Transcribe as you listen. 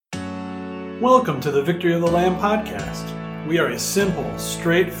Welcome to the Victory of the Lamb podcast. We are a simple,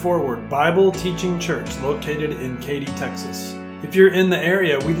 straightforward Bible teaching church located in Katy, Texas. If you're in the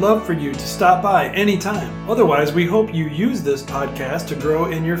area, we'd love for you to stop by anytime. Otherwise, we hope you use this podcast to grow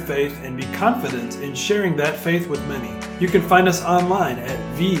in your faith and be confident in sharing that faith with many. You can find us online at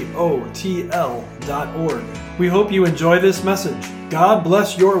votl.org. We hope you enjoy this message. God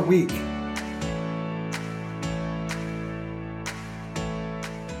bless your week.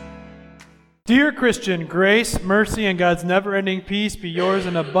 Dear Christian, grace, mercy, and God's never-ending peace be yours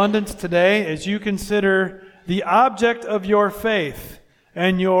in abundance today as you consider the object of your faith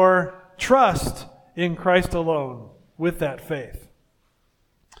and your trust in Christ alone with that faith.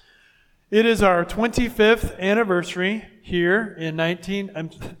 It is our 25th anniversary here in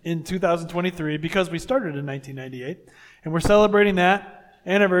 2023 because we started in 1998, and we're celebrating that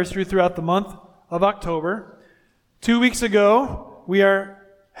anniversary throughout the month of October. 2 weeks ago, we are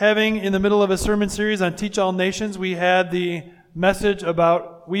having, in the middle of a sermon series on Teach All Nations, we had the message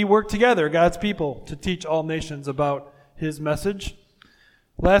about we work together, God's people, to teach all nations about His message.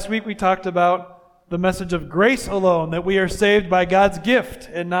 Last week we talked about the message of grace alone, that we are saved by God's gift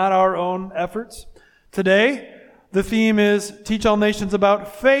and not our own efforts. Today, the theme is Teach All Nations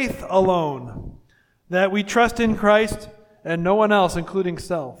about faith alone, that we trust in Christ and no one else, including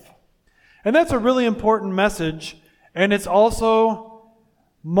self. And that's a really important message, and it's also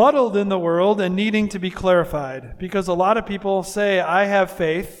muddled in the world and needing to be clarified, because a lot of people say, I have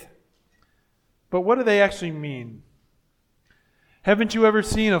faith, but what do they actually mean? Haven't you ever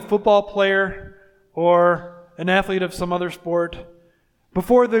seen a football player or an athlete of some other sport,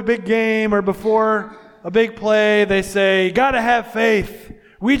 before the big game or before a big play, they say, gotta have faith,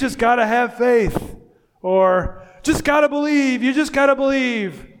 we just gotta have faith, or just gotta believe, you just gotta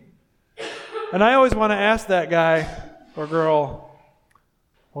believe. And I always want to ask that guy or girl,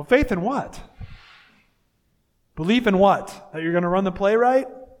 well, faith in what? Belief in what? That you're going to run the play right?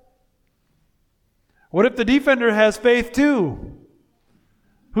 What if the defender has faith too?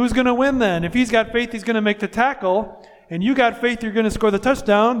 Who's going to win then? If he's got faith, he's going to make the tackle, and you got faith, you're going to score the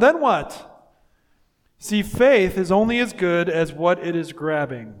touchdown, then what? See, faith is only as good as what it is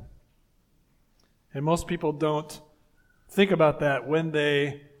grabbing. And most people don't think about that when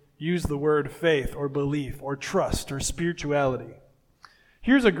they use the word faith or belief or trust or spirituality.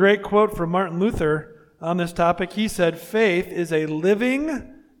 Here's a great quote from Martin Luther on this topic. He said, faith is a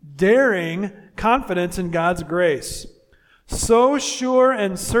living, daring confidence in God's grace, so sure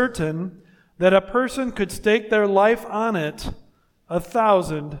and certain that a person could stake their life on it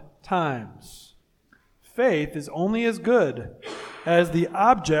 1,000 times. Faith is only as good as the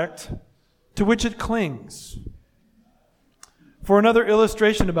object to which it clings. For another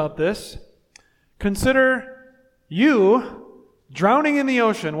illustration about this, consider you drowning in the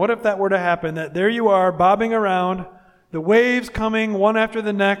ocean. What if that were to happen? That there you are, bobbing around, the waves coming one after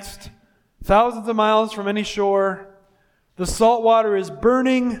the next, thousands of miles from any shore. The salt water is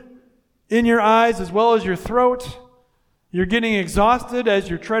burning in your eyes as well as your throat. You're getting exhausted as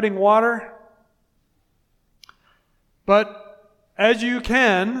you're treading water. But as you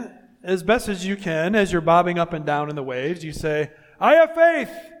can, as best as you can, as you're bobbing up and down in the waves, you say, I have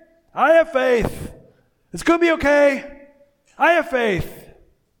faith. I have faith. It's going to be okay. I have faith.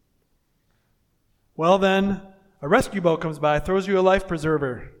 Well then, a rescue boat comes by, throws you a life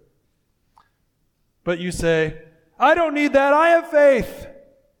preserver. But you say, I don't need that, I have faith.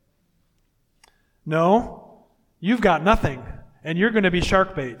 No, you've got nothing, and you're going to be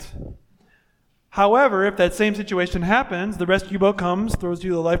shark bait. However, if that same situation happens, the rescue boat comes, throws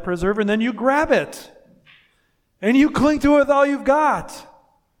you the life preserver, and then you grab it. And you cling to it with all you've got.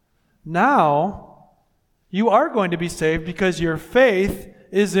 Now, you are going to be saved because your faith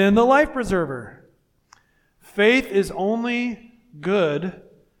is in the life preserver. Faith is only good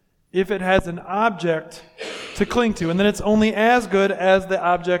if it has an object to cling to, and then it's only as good as the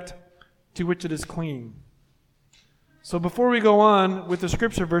object to which it is clinging. So before we go on with the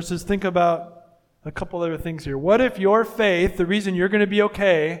scripture verses, think about a couple other things here. What if your faith, the reason you're going to be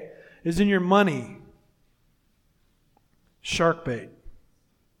okay, is in your money? Shark bait.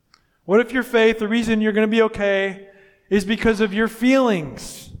 What if your faith, the reason you're going to be okay, is because of your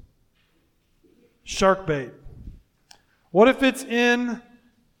feelings? Shark bait. What if it's in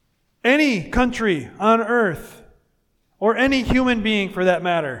any country on earth, or any human being for that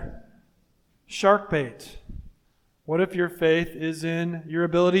matter? Shark bait. What if your faith is in your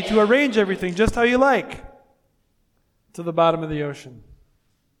ability to arrange everything just how you like to the bottom of the ocean?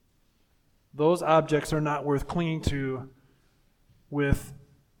 Those objects are not worth clinging to with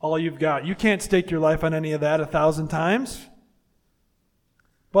all you've got. You can't stake your life on any of that 1,000 times.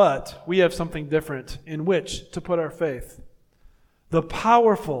 But we have something different in which to put our faith. The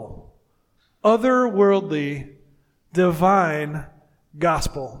powerful, otherworldly, divine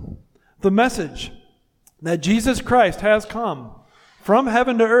gospel. The message that Jesus Christ has come from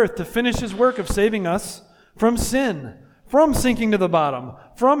heaven to earth to finish his work of saving us from sin, from sinking to the bottom,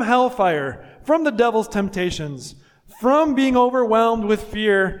 from hellfire, from the devil's temptations, from being overwhelmed with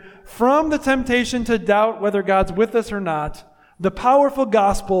fear, from the temptation to doubt whether God's with us or not. The powerful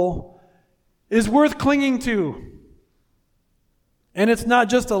gospel is worth clinging to. And it's not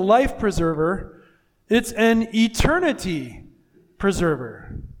just a life preserver, it's an eternity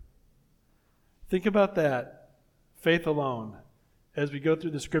preserver. Think about that. Faith alone, as we go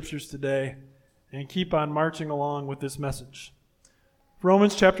through the scriptures today and keep on marching along with this message.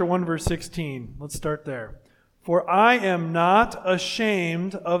 Romans chapter 1, verse 16. Let's start there. For I am not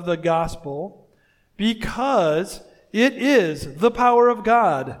ashamed of the gospel, because it is the power of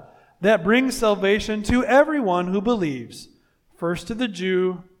God that brings salvation to everyone who believes, first to the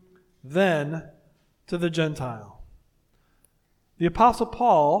Jew, then to the Gentile. The Apostle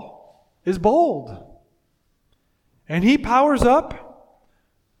Paul is bold. And he powers up,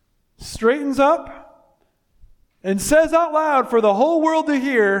 straightens up, and says out loud for the whole world to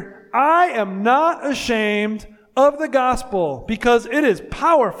hear, I am not ashamed of the gospel, because it is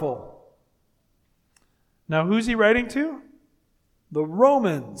powerful. Now, who's he writing to? The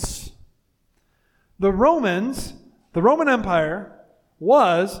Romans. The Roman Empire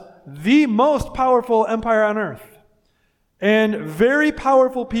was the most powerful empire on earth. And very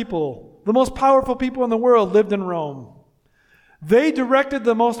powerful people, the most powerful people in the world, lived in Rome. They directed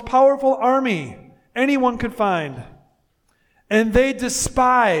the most powerful army anyone could find. And they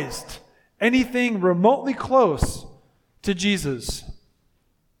despised anything remotely close to Jesus.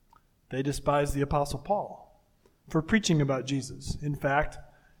 They despised the Apostle Paul for preaching about Jesus. In fact,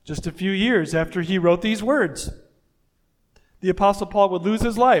 just a few years after he wrote these words, the Apostle Paul would lose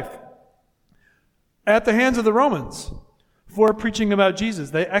his life at the hands of the Romans for preaching about Jesus.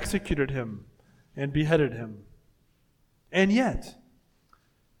 They executed him and beheaded him. And yet,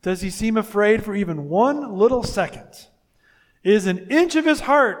 does he seem afraid for even one little second? Is an inch of his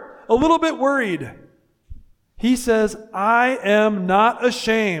heart a little bit worried? He says, I am not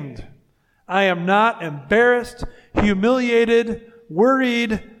ashamed. I am not embarrassed, humiliated,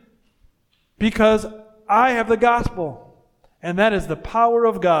 worried, because I have the gospel. And that is the power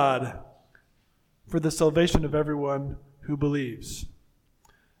of God for the salvation of everyone who believes.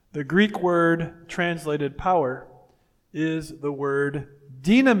 The Greek word translated power is the word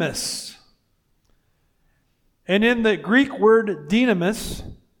dynamis. And in the Greek word dynamis,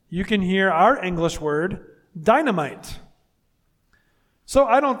 you can hear our English word dynamite. So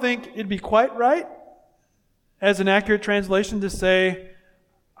I don't think it'd be quite right as an accurate translation to say,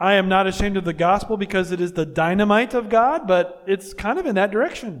 I am not ashamed of the gospel because it is the dynamite of God, but it's kind of in that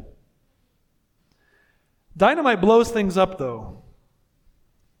direction. Dynamite blows things up, though.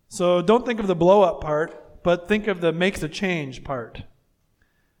 So don't think of the blow up part, but think of the makes a change part.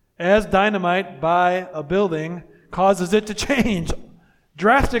 As dynamite by a building causes it to change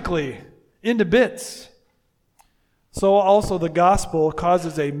drastically into bits, so also the gospel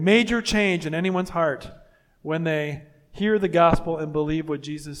causes a major change in anyone's heart when they hear the gospel and believe what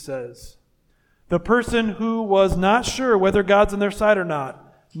Jesus says. The person who was not sure whether God's on their side or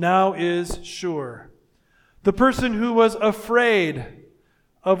not now is sure. The person who was afraid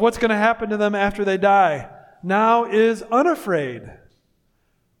of what's going to happen to them after they die now is unafraid.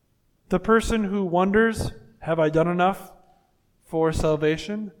 The person who wonders, have I done enough for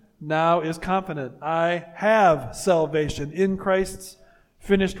salvation? Now is confident. I have salvation in Christ's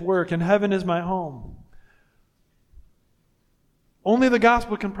finished work, and heaven is my home. Only the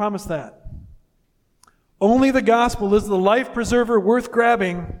gospel can promise that. Only the gospel is the life preserver worth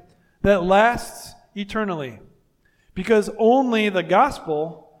grabbing that lasts eternally. Because only the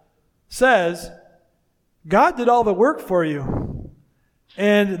gospel says, God did all the work for you,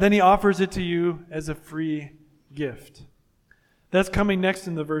 and then he offers it to you as a free gift. That's coming next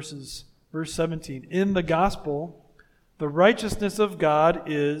in the verses. Verse 17. In the gospel, the righteousness of God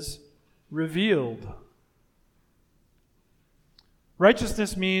is revealed.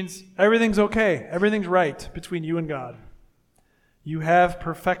 Righteousness means everything's okay, everything's right between you and God. You have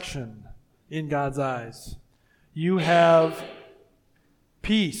perfection in God's eyes. You have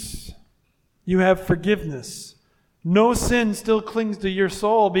peace. You have forgiveness. No sin still clings to your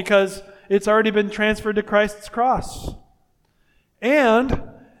soul because it's already been transferred to Christ's cross. And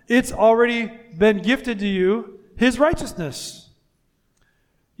it's already been gifted to you, his righteousness.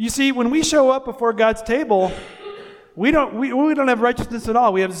 You see, when we show up before God's table, We don't have righteousness at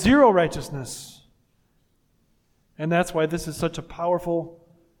all. We have zero righteousness. And that's why this is such a powerful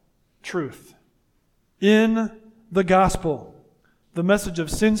truth. In the gospel, the message of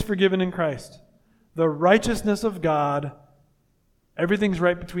sins forgiven in Christ, the righteousness of God, everything's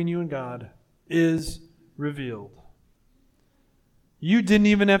right between you and God, is revealed. You didn't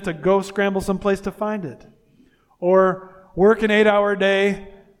even have to go scramble someplace to find it, or work an 8-hour day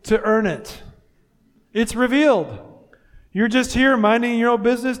to earn it. It's revealed. You're just here minding your own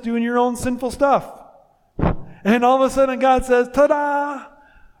business, doing your own sinful stuff. And all of a sudden God says, ta-da!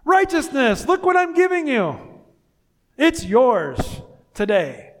 Righteousness! Look what I'm giving you. It's yours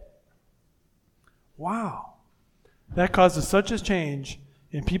today. Wow. That causes such a change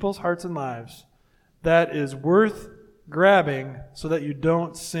in people's hearts and lives that is worth grabbing so that you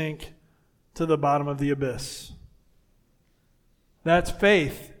don't sink to the bottom of the abyss. That's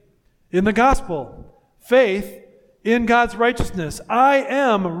faith in the gospel. Faith in God's righteousness. I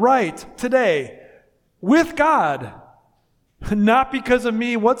am right today with God. Not because of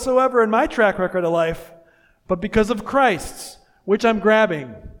me whatsoever in my track record of life, but because of Christ's, which I'm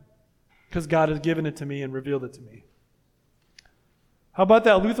grabbing because God has given it to me and revealed it to me. How about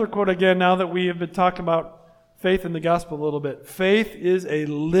that Luther quote again, now that we have been talking about faith in the gospel a little bit? Faith is a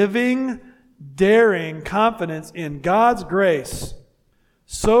living, daring confidence in God's grace,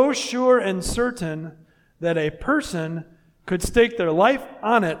 so sure and certain that a person could stake their life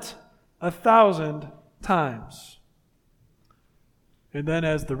on it 1,000 times. And then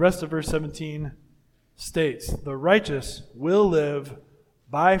as the rest of verse 17 states, the righteous will live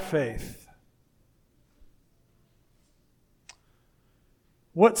by faith.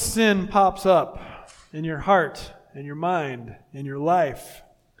 What sin pops up in your heart, in your mind, in your life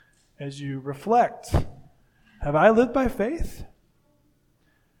as you reflect? Have I lived by faith?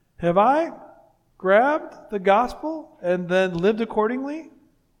 Have I grabbed the gospel and then lived accordingly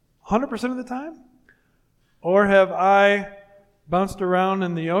 100% of the time? Or have I bounced around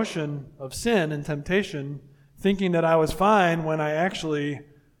in the ocean of sin and temptation thinking that I was fine when I actually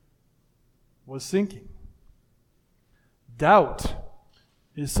was sinking? Doubt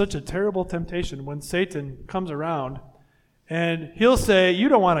is such a terrible temptation when Satan comes around and he'll say, you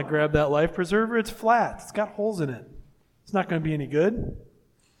don't want to grab that life preserver. It's flat. It's got holes in it. It's not going to be any good.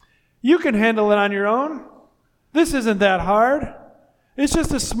 You can handle it on your own. This isn't that hard. It's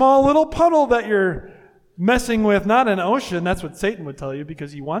just a small little puddle that you're messing with, not an ocean. That's what Satan would tell you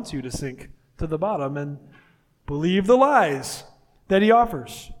because he wants you to sink to the bottom and believe the lies that he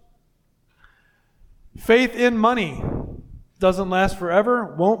offers. Faith in money doesn't last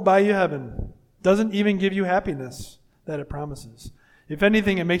forever, won't buy you heaven, doesn't even give you happiness that it promises. If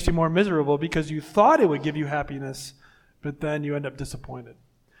anything, it makes you more miserable because you thought it would give you happiness, but then you end up disappointed.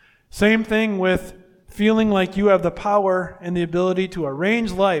 Same thing with feeling like you have the power and the ability to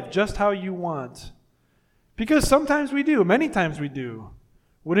arrange life just how you want. Because sometimes we do, many times we do.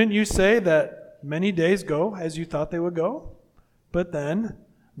 Wouldn't you say that many days go as you thought they would go? But then,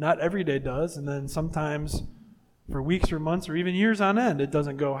 not every day does, and then sometimes for weeks or months or even years on end, it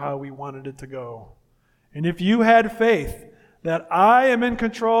doesn't go how we wanted it to go. And if you had faith that I am in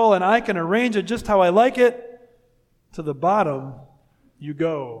control and I can arrange it just how I like it, to the bottom you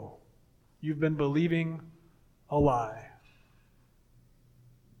go. You've been believing a lie.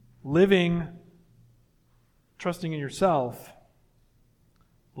 Living, trusting in yourself.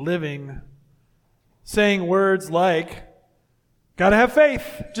 Living, saying words like, gotta have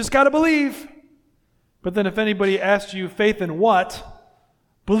faith, just gotta believe. But then if anybody asks you faith in what,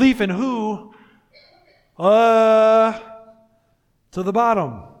 belief in who, to the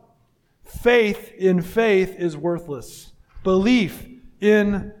bottom. Faith in faith is worthless. Belief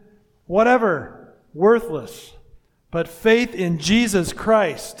in whatever, worthless. But faith in Jesus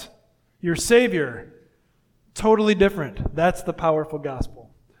Christ, your Savior, totally different. That's the powerful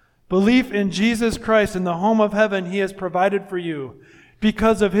gospel. Belief in Jesus Christ in the home of heaven He has provided for you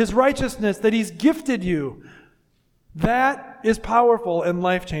because of His righteousness that He's gifted you. That is powerful and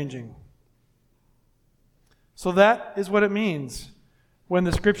life-changing. So that is what it means when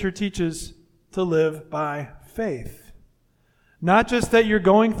the Scripture teaches to live by faith. Not just that you're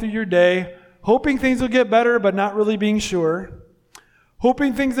going through your day, hoping things will get better, but not really being sure.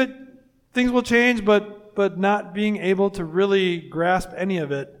 Hoping things will change, but not being able to really grasp any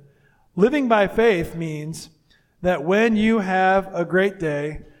of it. Living by faith means that when you have a great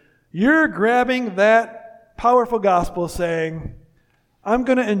day, you're grabbing that powerful gospel saying, I'm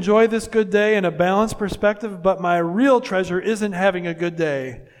going to enjoy this good day in a balanced perspective, but my real treasure isn't having a good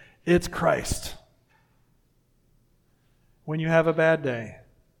day. It's Christ. When you have a bad day,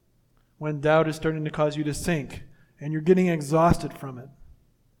 when doubt is starting to cause you to sink and you're getting exhausted from it.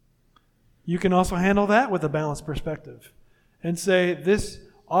 You can also handle that with a balanced perspective and say, this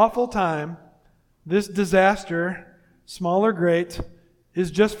awful time, this disaster, small or great,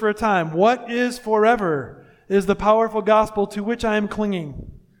 is just for a time. What is forever is the powerful gospel to which I am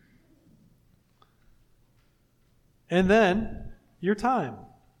clinging. And then your time,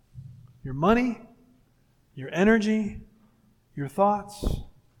 your money, your energy, your thoughts.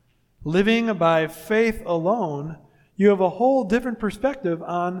 Living by faith alone, you have a whole different perspective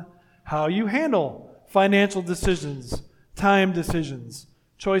on how you handle financial decisions, time decisions,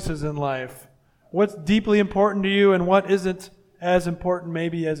 choices in life. What's deeply important to you and what isn't as important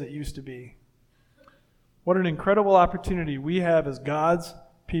maybe as it used to be. What an incredible opportunity we have as God's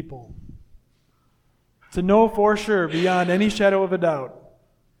people to know for sure, beyond any shadow of a doubt,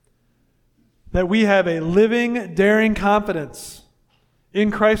 that we have a living, daring confidence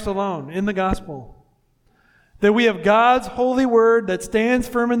in Christ alone, in the gospel. That we have God's holy word that stands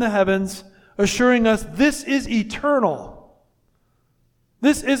firm in the heavens, assuring us this is eternal.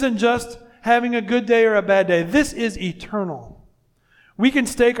 This isn't just having a good day or a bad day. This is eternal. We can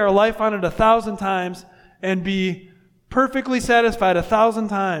stake our life on it 1,000 times and be perfectly satisfied 1,000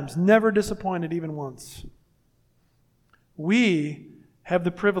 times, never disappointed even once. We have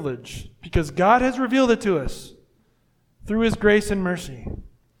the privilege, because God has revealed it to us through His grace and mercy,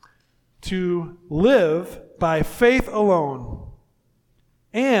 to live by faith alone,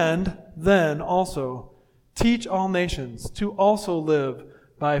 and then also teach all nations to also live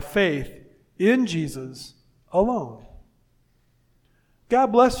by faith in Jesus alone. God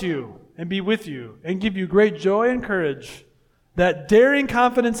bless you and be with you and give you great joy and courage, that daring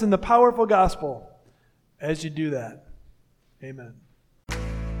confidence in the powerful gospel as you do that. Amen.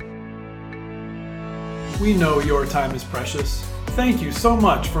 We know your time is precious. Thank you so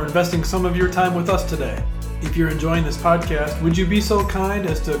much for investing some of your time with us today. If you're enjoying this podcast, would you be so kind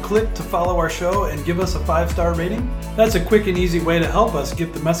as to click to follow our show and give us a 5-star rating? That's a quick and easy way to help us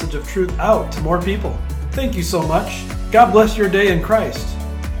get the message of truth out to more people. Thank you so much. God bless your day in Christ.